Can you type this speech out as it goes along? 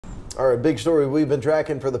All right, big story we've been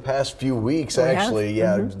tracking for the past few weeks, actually.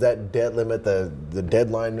 Yeah, that debt limit, the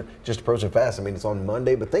deadline just approaching fast. I mean, it's on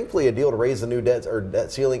Monday, but thankfully a deal to raise the new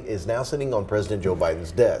debt ceiling is now sitting on President Joe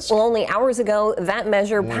Biden's desk. Well, only hours ago, that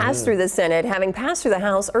measure passed through the Senate. Having passed through the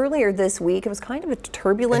House earlier this week, it was kind of a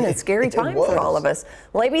turbulent and scary time for all of us.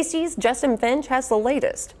 Well, ABC's Justin Finch has the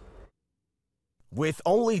latest. With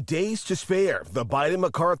only days to spare, the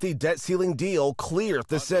Biden-McCarthy debt ceiling deal cleared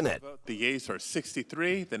the Senate. The yeas are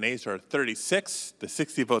 63, the nays are 36. The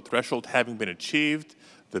 60-vote threshold having been achieved,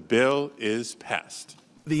 the bill is passed.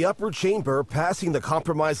 The upper chamber passing the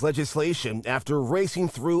compromise legislation after racing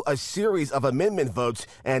through a series of amendment votes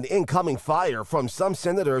and incoming fire from some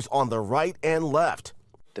senators on the right and left.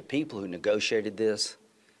 The people who negotiated this,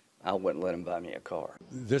 I wouldn't let them buy me a car.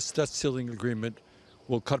 This debt ceiling agreement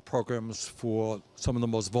will cut programs for some of the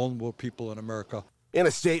most vulnerable people in America. In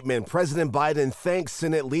a statement, President Biden thanks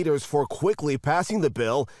Senate leaders for quickly passing the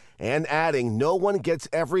bill and adding no one gets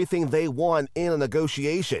everything they want in a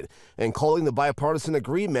negotiation, and calling the bipartisan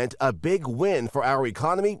agreement a big win for our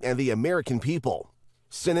economy and the American people.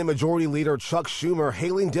 Senate Majority Leader Chuck Schumer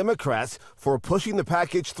hailing Democrats for pushing the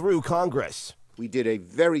package through Congress. We did a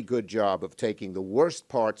very good job of taking the worst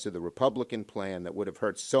parts of the Republican plan that would have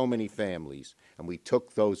hurt so many families, and we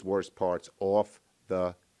took those worst parts off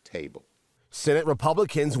the table. Senate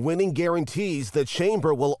Republicans winning guarantees the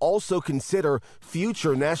chamber will also consider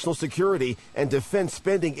future national security and defense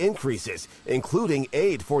spending increases, including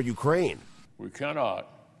aid for Ukraine. We cannot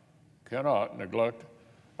neglect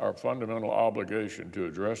our fundamental obligation to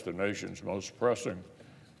address the nation's most pressing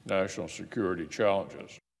national security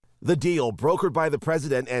challenges. The deal, brokered by the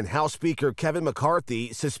president and House Speaker Kevin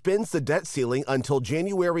McCarthy, suspends the debt ceiling until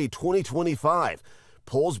January 2025,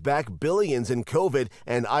 pulls back billions in COVID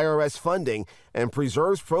and IRS funding, and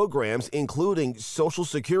preserves programs including Social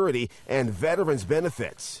Security and veterans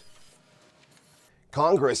benefits.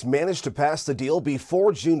 Congress managed to pass the deal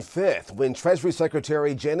before June 5th, when Treasury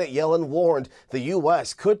Secretary Janet Yellen warned the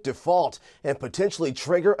U.S. could default and potentially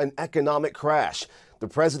trigger an economic crash. The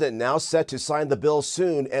president now set to sign the bill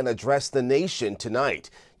soon and address the nation tonight.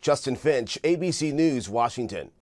 Justin Finch, ABC News, Washington.